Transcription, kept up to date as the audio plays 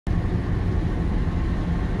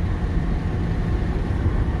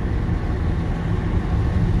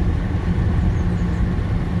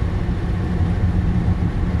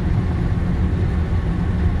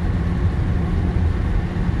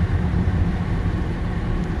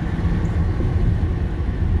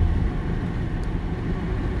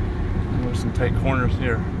tight corners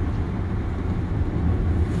here.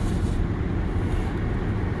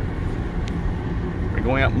 We're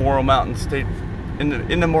going up Morrow Mountain State,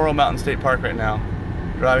 into Morrow Mountain State Park right now.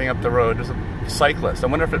 Driving up the road. There's a cyclist. I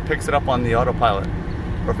wonder if it picks it up on the autopilot,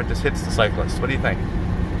 or if it just hits the cyclist. What do you think?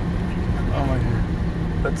 Oh my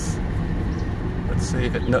God. Let's see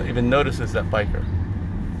if it even notices that biker.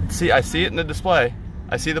 See, I see it in the display.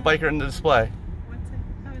 I see the biker in the display. What's it?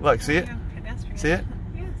 Oh, Look, see it? See it?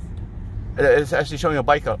 Yes. It's actually showing a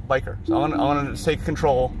biker. So I'm gonna take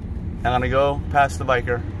control. I'm gonna go past the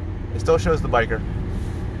biker. It still shows the biker.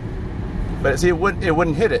 But see, it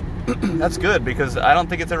wouldn't hit it. That's good, because I don't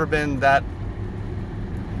think it's ever been that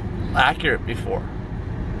accurate before.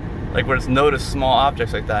 Like where it's noticed small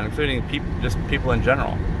objects like that, including just people in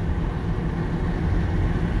general.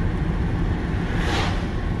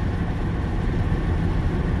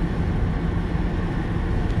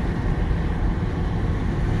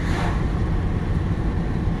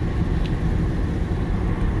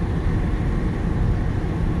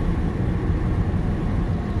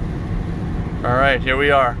 All right, here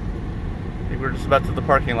we are. I think we're just about to the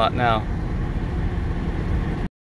parking lot now.